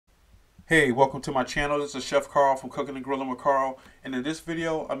Hey, welcome to my channel. This is Chef Carl from Cooking and Grilling with Carl, and in this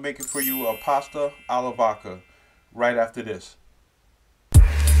video I'm making for you a pasta alla vodka right after this.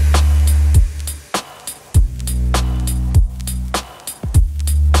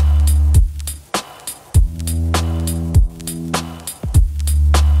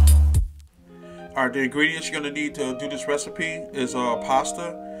 Alright, the ingredients you're going to need to do this recipe is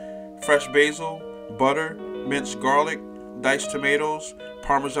pasta, fresh basil, butter, minced garlic, diced tomatoes,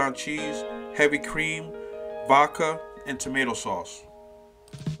 Parmesan cheese, heavy cream, vodka, and tomato sauce.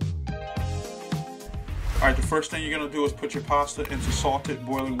 Alright, the first thing you're going to do is put your pasta into salted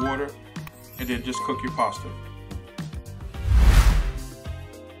boiling water and then just cook your pasta.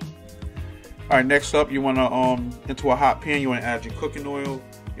 Alright, next up you want to, into a hot pan, you want to add your cooking oil,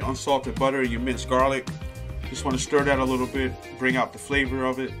 your unsalted butter, and your minced garlic. Just want to stir that a little bit, bring out the flavor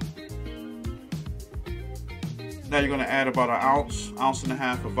of it. Now you're going to add about an ounce and a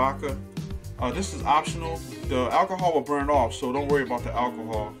half of vodka. This is optional. The alcohol will burn off, so don't worry about the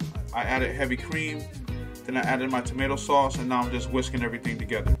alcohol. I added heavy cream, then I added my tomato sauce, and now I'm just whisking everything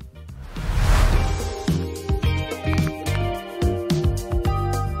together.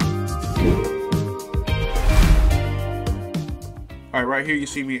 Alright, right here you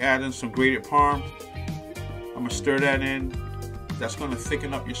see me adding some grated parm. I'm going to stir that in. That's going to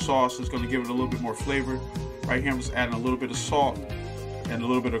thicken up your sauce. It's going to give it a little bit more flavor. Right here I'm just adding a little bit of salt and a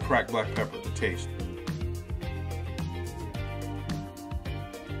little bit of cracked black pepper to taste.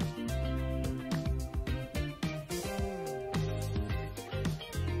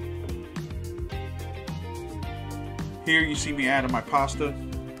 Here you see me adding my pasta.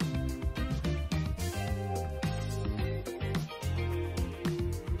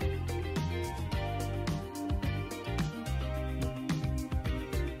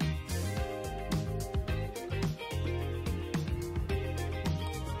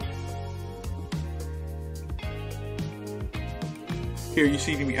 Here you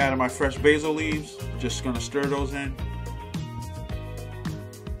see me adding my fresh basil leaves. Just gonna stir those in.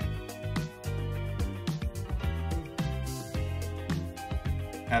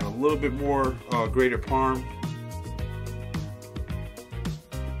 Add a little bit more grated parm.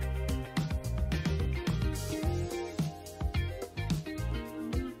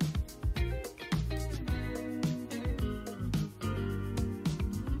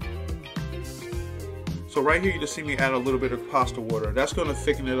 So right here you just see me add a little bit of pasta water. That's going to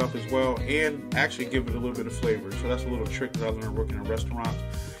thicken it up as well and actually give it a little bit of flavor. So that's a little trick that I learned working in restaurants.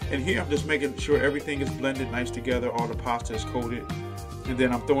 And here I'm just making sure everything is blended nice together, all the pasta is coated. And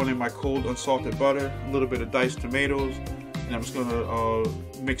then I'm throwing in my cold unsalted butter, a little bit of diced tomatoes, and I'm just going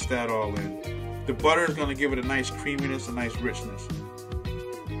to mix that all in. The butter is going to give it a nice creaminess, a nice richness.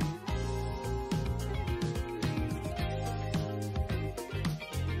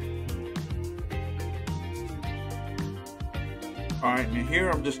 Alright, and here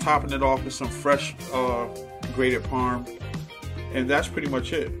I'm just topping it off with some fresh grated parm, and that's pretty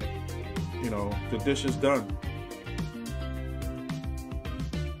much it. You know, the dish is done.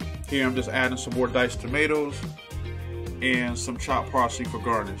 Here I'm just adding some more diced tomatoes and some chopped parsley for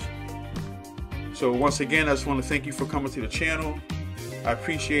garnish. So once again, I just want to thank you for coming to the channel. I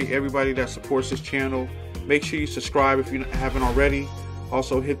appreciate everybody that supports this channel. Make sure you subscribe if you haven't already.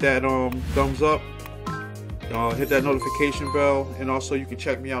 Also hit that thumbs up. Hit that notification bell, and also you can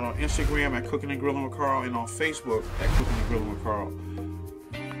check me out on Instagram at Cooking and Grilling with Carl and on Facebook at Cooking and Grilling with Carl.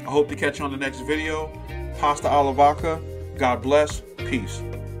 I hope to catch you on the next video. Pasta alla vodka. God bless. Peace.